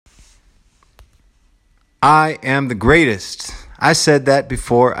I am the greatest. I said that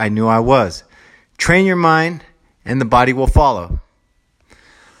before I knew I was. Train your mind and the body will follow.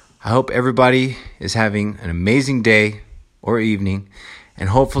 I hope everybody is having an amazing day or evening, and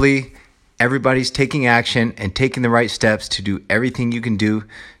hopefully everybody's taking action and taking the right steps to do everything you can do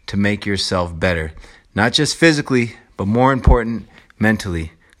to make yourself better. Not just physically, but more important,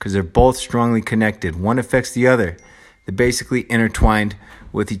 mentally, because they're both strongly connected. One affects the other. They're basically intertwined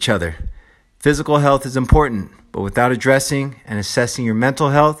with each other. Physical health is important, but without addressing and assessing your mental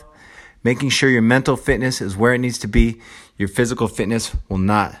health, making sure your mental fitness is where it needs to be, your physical fitness will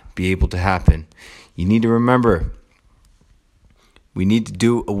not be able to happen. You need to remember, we need to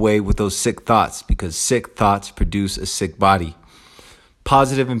do away with those sick thoughts because sick thoughts produce a sick body.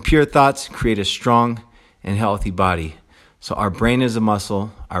 Positive and pure thoughts create a strong and healthy body. So our brain is a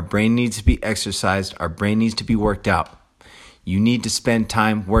muscle. Our brain needs to be exercised. Our brain needs to be worked out. You need to spend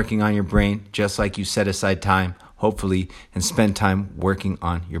time working on your brain, just like you set aside time, hopefully, and spend time working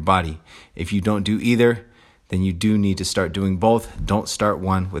on your body. If you don't do either, then you do need to start doing both. Don't start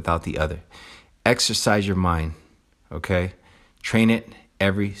one without the other. Exercise your mind, okay? Train it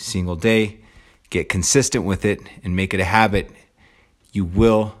every single day. Get consistent with it and make it a habit. You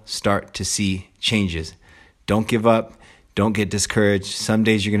will start to see changes. Don't give up. Don't get discouraged. Some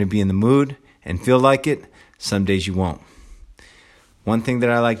days you're going to be in the mood and feel like it. Some days you won't. One thing that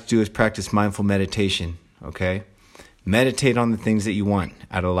I like to do is practice mindful meditation, okay? Meditate on the things that you want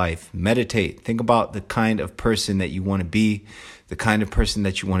out of life. Meditate. Think about the kind of person that you want to be, the kind of person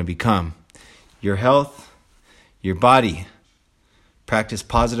that you want to become. Your health, your body. Practice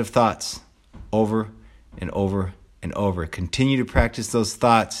positive thoughts over and over and over. Continue to practice those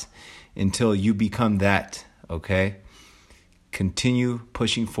thoughts until you become that, okay? Continue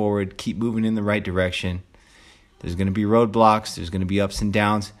pushing forward. Keep moving in the right direction. There's going to be roadblocks. There's going to be ups and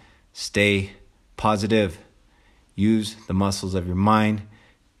downs. Stay positive. Use the muscles of your mind.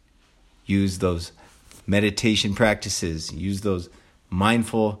 Use those meditation practices. Use those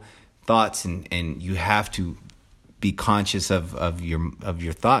mindful thoughts. And you have to be conscious of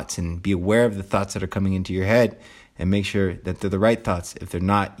your thoughts and be aware of the thoughts that are coming into your head and make sure that they're the right thoughts. If they're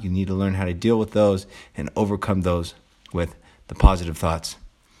not, you need to learn how to deal with those and overcome those with the positive thoughts.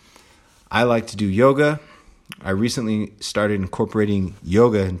 I like to do yoga. I recently started incorporating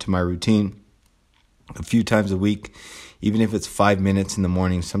yoga into my routine a few times a week, even if it's 5 minutes in the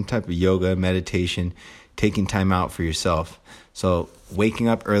morning, some type of yoga, meditation, taking time out for yourself. So waking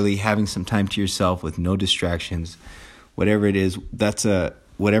up early, having some time to yourself with no distractions, whatever it is, that's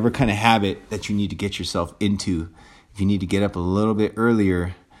whatever kind of habit that you need to get yourself into. If you need to get up a little bit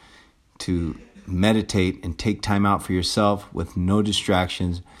earlier to meditate and take time out for yourself with no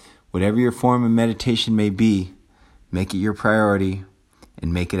distractions, whatever your form of meditation may be, make it your priority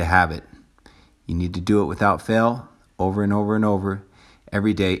and make it a habit. You need to do it without fail, over and over and over,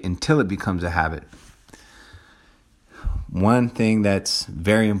 every day until it becomes a habit. One thing that's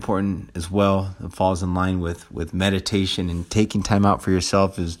very important as well that falls in line with meditation and taking time out for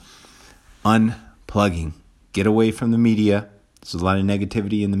yourself is unplugging. Get away from the media. There's a lot of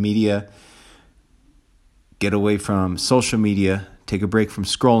negativity in the media. Get away from social media. Take a break from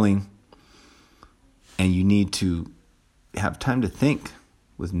scrolling. And you need to have time to think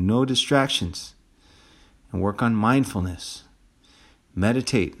with no distractions and work on mindfulness.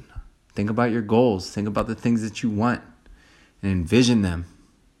 Meditate. Think about your goals. Think about the things that you want and envision them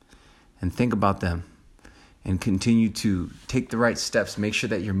and think about them and continue to take the right steps. Make sure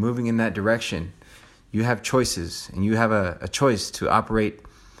that you're moving in that direction. You have choices and you have a choice to operate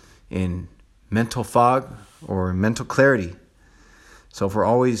in mental fog or mental clarity. So if we're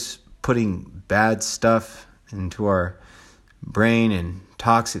always putting bad stuff into our brain and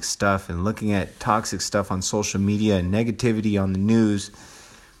toxic stuff and looking at toxic stuff on social media and negativity on the news,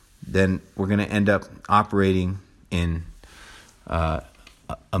 then we're going to end up operating in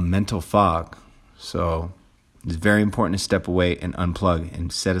a mental fog. So it's very important to step away and unplug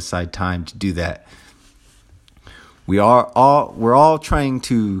and set aside time to do that. We're all trying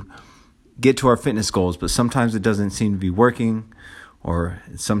to get to our fitness goals, but sometimes it doesn't seem to be working, or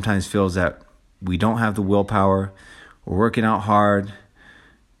it sometimes feels that we don't have the willpower. We're working out hard,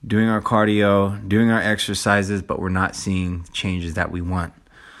 doing our cardio, doing our exercises, but we're not seeing changes that we want.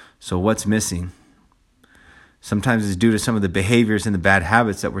 So what's missing? Sometimes it's due to some of the behaviors and the bad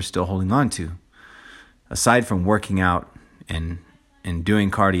habits that we're still holding on to. Aside from working out and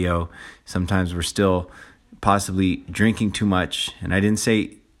doing cardio, sometimes we're still possibly drinking too much. And I didn't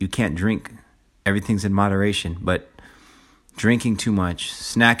say you can't drink. Everything's in moderation, but drinking too much,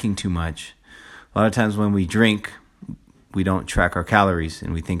 snacking too much. A lot of times when we drink, we don't track our calories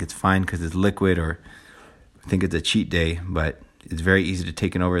and we think it's fine because it's liquid or think it's a cheat day, but it's very easy to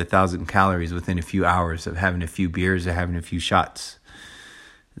take in over 1,000 calories within a few hours of having a few beers or having a few shots.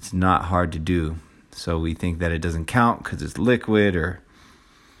 It's not hard to do. So we think that it doesn't count because it's liquid, or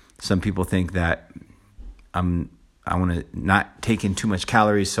some people think that I want to not take in too much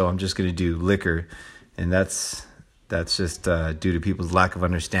calories, so I'm just going to do liquor. And that's just due to people's lack of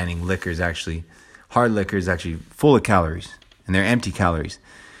understanding. Hard liquor is actually full of calories, and they're empty calories.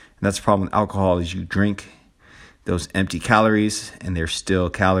 And that's the problem with alcohol, is you drink those empty calories, and they're still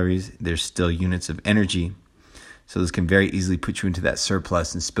calories. They're still units of energy. So this can very easily put you into that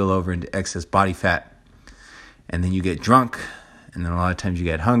surplus and spill over into excess body fat. And then you get drunk, and then a lot of times you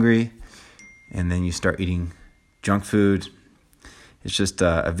get hungry, and then you start eating junk food. It's just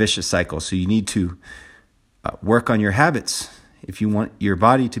a vicious cycle. So you need to work on your habits if you want your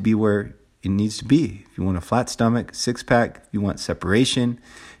body to be where it needs to be. If you want a flat stomach, six-pack, if you want separation,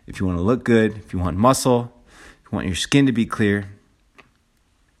 if you want to look good, if you want muscle, if you want your skin to be clear,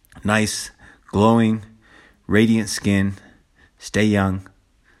 nice, glowing, radiant skin, stay young,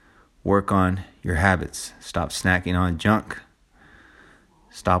 work on your habits. Stop snacking on junk.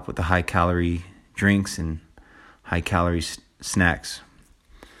 Stop with the high-calorie drinks and high-calorie snacks.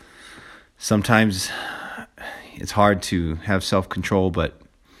 Sometimes it's hard to have self-control, but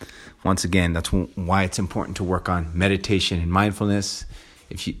once again, that's why it's important to work on meditation and mindfulness.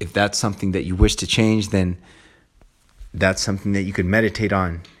 If that's something that you wish to change, then that's something that you could meditate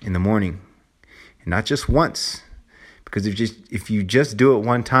on in the morning, and not just once. Because if you just do it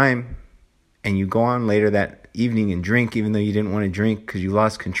one time and you go on later that evening and drink, even though you didn't want to drink because you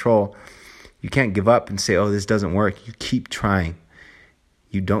lost control, you can't give up and say, oh, this doesn't work. You keep trying.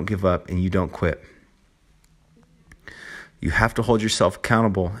 You don't give up and you don't quit. You have to hold yourself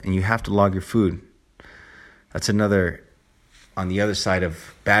accountable, and you have to log your food. That's another, on the other side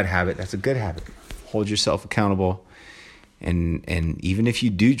of bad habit, that's a good habit. Hold yourself accountable. And even if you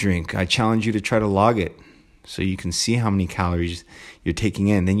do drink, I challenge you to try to log it so you can see how many calories you're taking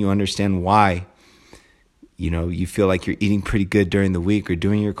in. Then you understand why, you feel like you're eating pretty good during the week or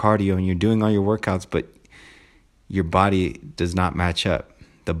doing your cardio and you're doing all your workouts, but your body does not match up.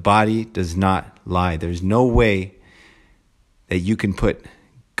 The body does not lie. There's no way that you can put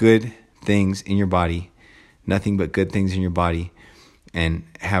good things in your body, nothing but good things in your body, and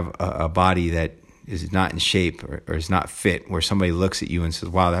have a body that is not in shape or is not fit, where somebody looks at you and says,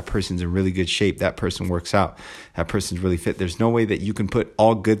 wow, that person's in really good shape. That person works out. That person's really fit. There's no way that you can put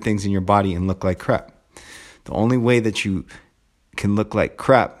all good things in your body and look like crap. The only way that you can look like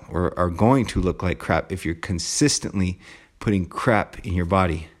crap, or are going to look like crap, if you're consistently putting crap in your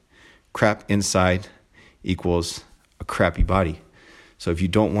body. Crap inside equals a crappy body. So if you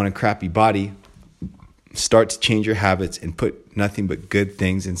don't want a crappy body, start to change your habits and put nothing but good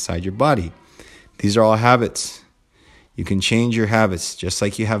things inside your body. These are all habits. You can change your habits just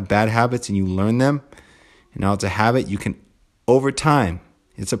like you have bad habits and you learn them. And now it's a habit you can, over time,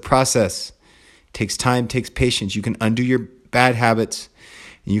 it's a process. It takes time, takes patience. You can undo your bad habits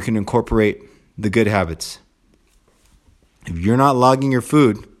and you can incorporate the good habits. If you're not logging your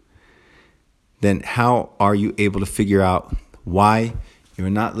food, then how are you able to figure out why you're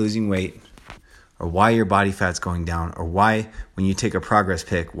not losing weight, or why your body fat's going down, or why when you take a progress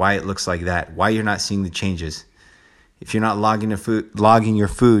pic, why it looks like that, why you're not seeing the changes? If you're not logging your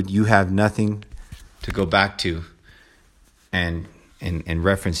food, you have nothing to go back to and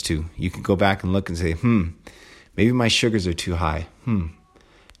reference to. You can go back and look and say, maybe my sugars are too high.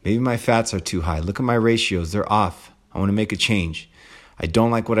 Maybe my fats are too high. Look at my ratios, they're off. I want to make a change. I don't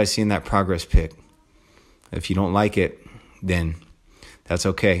like what I see in that progress pic. If you don't like it, then that's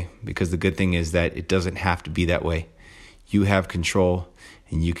okay, because the good thing is that it doesn't have to be that way. You have control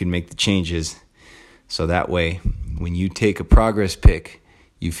and you can make the changes. So that way, when you take a progress pic,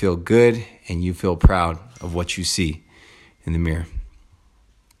 you feel good and you feel proud of what you see in the mirror.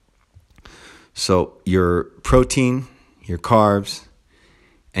 So your protein, your carbs,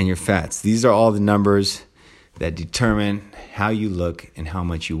 and your fats, these are all the numbers that determine how you look and how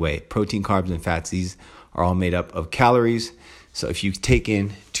much you weigh. Protein, carbs, and fats, these are all made up of calories. So if you take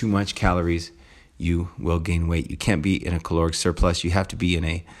in too much calories, you will gain weight. You can't be in a caloric surplus. You have to be in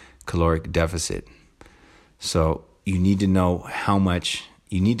a caloric deficit. So you need to know how much.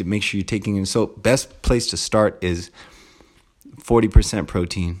 You need to make sure you're taking in. So best place to start is 40%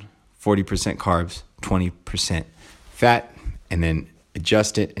 protein, 40% carbs, 20% fat, and then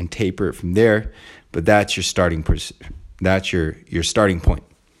adjust it and taper it from there. But that's your starting that's your starting point.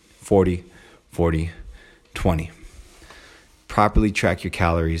 40, 40, 20. Properly track your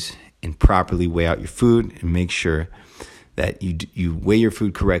calories and properly weigh out your food, and make sure that you weigh your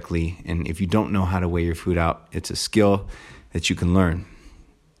food correctly. And if you don't know how to weigh your food out, it's a skill that you can learn.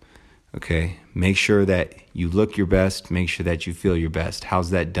 Okay, make sure that you look your best. Make sure that you feel your best. How's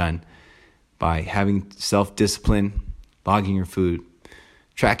that done? By having self-discipline, logging your food,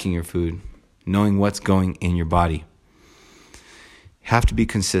 tracking your food, knowing what's going in your body. You have to be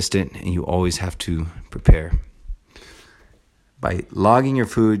consistent, and you always have to prepare. By logging your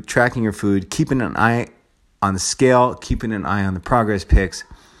food, tracking your food, keeping an eye on the scale, keeping an eye on the progress pics,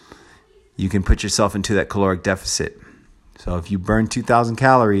 you can put yourself into that caloric deficit. So if you burn 2,000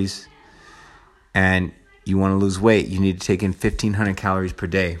 calories and you want to lose weight, you need to take in 1,500 calories per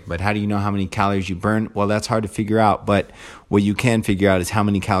day. But how do you know how many calories you burn? Well, that's hard to figure out. But what you can figure out is how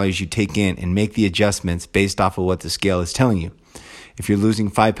many calories you take in and make the adjustments based off of what the scale is telling you. If you're losing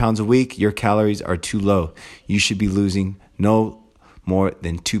 5 pounds a week, your calories are too low. You should be losing no more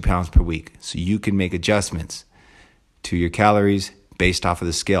than 2 pounds per week. So you can make adjustments to your calories based off of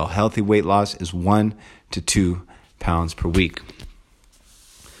the scale. Healthy weight loss is 1 to 2 pounds per week.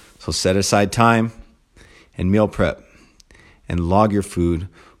 So set aside time and meal prep and log your food,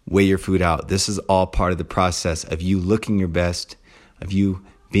 weigh your food out. This is all part of the process of you looking your best, of you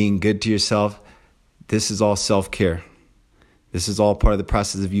being good to yourself. This is all self-care. This is all part of the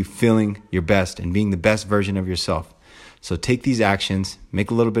process of you feeling your best and being the best version of yourself. So take these actions,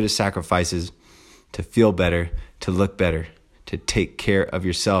 make a little bit of sacrifices to feel better, to look better, to take care of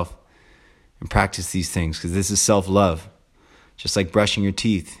yourself, and practice these things, because this is self-love. Just like brushing your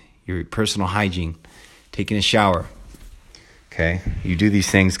teeth, your personal hygiene, taking a shower. Okay? You do these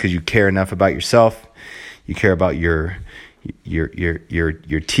things because you care enough about yourself. You care about your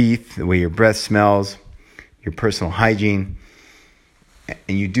teeth, the way your breath smells, your personal hygiene.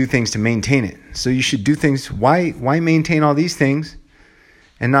 And you do things to maintain it. So you should do things. Why maintain all these things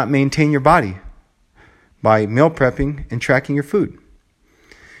and not maintain your body? By meal prepping and tracking your food.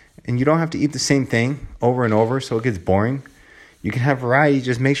 And you don't have to eat the same thing over and over so it gets boring. You can have variety.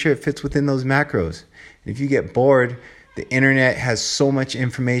 Just make sure it fits within those macros. And if you get bored, the internet has so much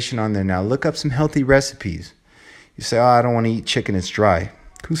information on there now. Look up some healthy recipes. You say, I don't want to eat chicken. It's dry.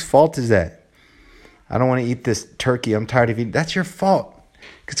 Whose fault is that? I don't want to eat this turkey. I'm tired of eating. That's your fault.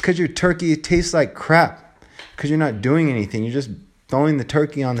 It's because your turkey, it tastes like crap. Because you're not doing anything. You're just throwing the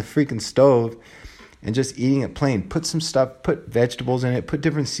turkey on the freaking stove and just eating it plain. Put some stuff, put vegetables in it, put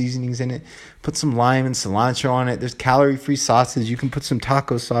different seasonings in it, put some lime and cilantro on it. There's calorie-free sauces. You can put some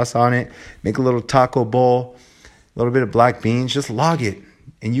taco sauce on it, make a little taco bowl, a little bit of black beans. Just log it.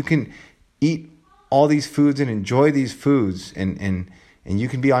 And you can eat all these foods and enjoy these foods. And you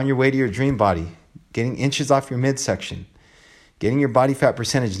can be on your way to your dream body, getting inches off your midsection, getting your body fat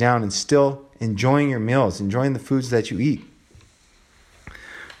percentage down, and still enjoying your meals, enjoying the foods that you eat.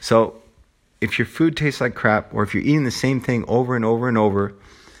 So if your food tastes like crap, or if you're eating the same thing over and over and over,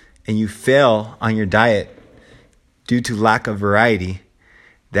 and you fail on your diet due to lack of variety,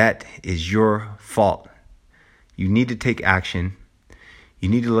 that is your fault. You need to take action. You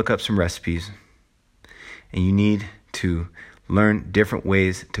need to look up some recipes, and you need to learn different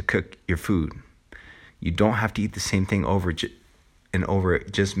ways to cook your food. You don't have to eat the same thing over and over.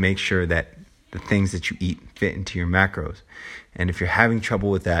 Just make sure that the things that you eat fit into your macros. And if you're having trouble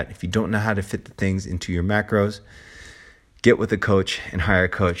with that, if you don't know how to fit the things into your macros, get with a coach and hire a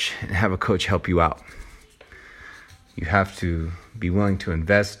coach and have a coach help you out. You have to be willing to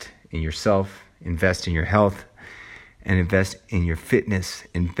invest in yourself, invest in your health, and invest in your fitness.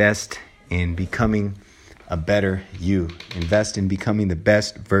 Invest in becoming a better you. Invest in becoming the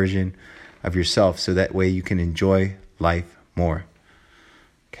best version of yourself, so that way you can enjoy life more.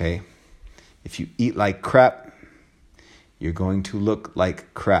 Okay? If you eat like crap, you're going to look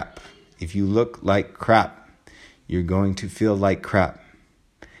like crap. If you look like crap, you're going to feel like crap.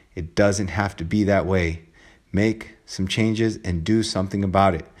 It doesn't have to be that way. Make some changes and do something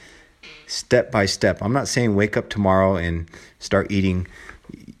about it. Step by step. I'm not saying wake up tomorrow and start eating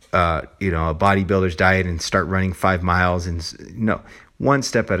a bodybuilder's diet and start running 5 miles. No, one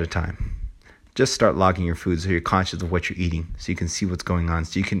step at a time. Just start logging your food so you're conscious of what you're eating, so you can see what's going on,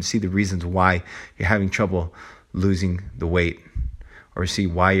 so you can see the reasons why you're having trouble losing the weight, or see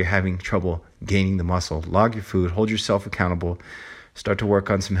why you're having trouble gaining the muscle. Log your food, hold yourself accountable, start to work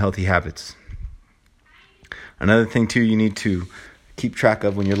on some healthy habits. Another thing too you need to keep track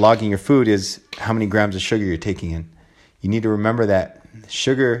of when you're logging your food is how many grams of sugar you're taking in. You need to remember that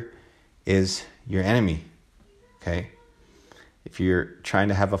sugar is your enemy, okay? If you're trying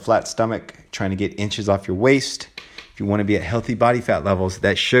to have a flat stomach, trying to get inches off your waist, if you want to be at healthy body fat levels,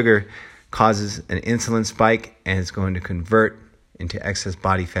 that sugar causes an insulin spike and it's going to convert into excess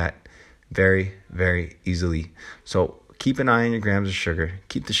body fat very, very easily. So keep an eye on your grams of sugar.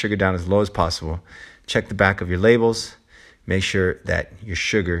 Keep the sugar down as low as possible. Check the back of your labels. Make sure that your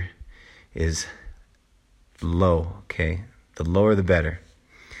sugar is low, okay? The lower the better.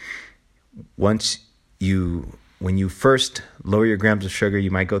 When you first lower your grams of sugar, you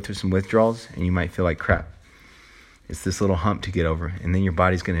might go through some withdrawals and you might feel like crap. It's this little hump to get over, and then your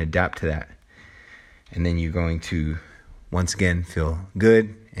body's going to adapt to that. And then you're going to, once again, feel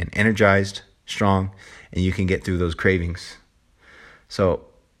good and energized, strong, and you can get through those cravings. So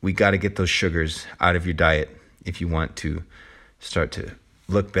we got to get those sugars out of your diet if you want to start to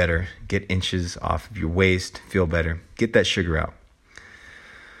look better, get inches off of your waist, feel better. Get that sugar out.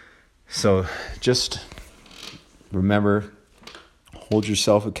 So just remember, hold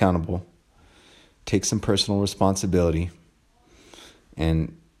yourself accountable. Take some personal responsibility.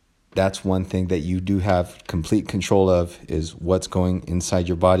 And that's one thing that you do have complete control of, is what's going inside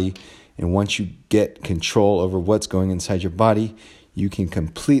your body. And once you get control over what's going inside your body, you can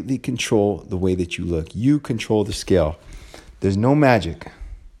completely control the way that you look. You control the scale. There's no magic.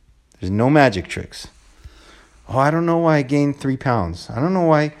 There's no magic tricks. Oh, I don't know why I gained 3 pounds. I don't know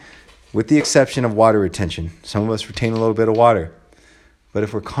why, with the exception of water retention. Some of us retain a little bit of water. But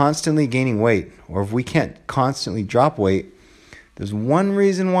if we're constantly gaining weight, or if we can't constantly drop weight, there's one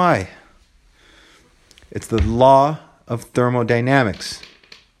reason why. It's the law of thermodynamics.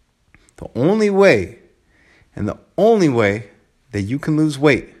 The only way that you can lose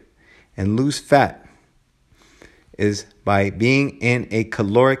weight and lose fat is by being in a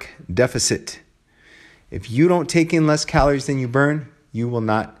caloric deficit. If you don't take in less calories than you burn, you will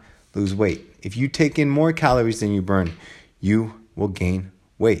not lose weight. If you take in more calories than you burn, you will gain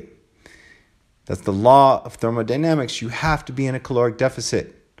weight. That's the law of thermodynamics. You have to be in a caloric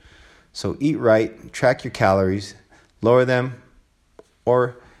deficit. So eat right, track your calories, lower them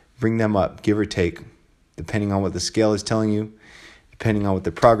or bring them up, give or take, depending on what the scale is telling you, depending on what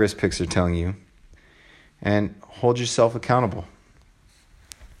the progress pics are telling you, and hold yourself accountable.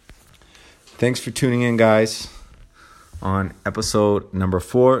 Thanks for tuning in, guys, on episode number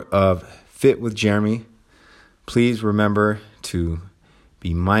 4 of Fit with Jeremy. Please remember to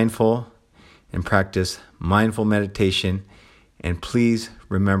be mindful and practice mindful meditation. And please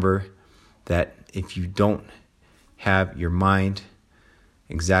remember that if you don't have your mind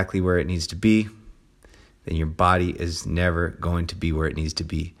exactly where it needs to be, then your body is never going to be where it needs to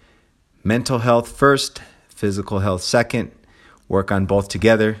be. Mental health first, physical health second. Work on both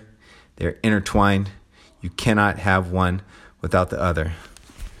together. They're intertwined. You cannot have one without the other.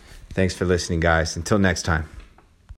 Thanks for listening, guys. Until next time.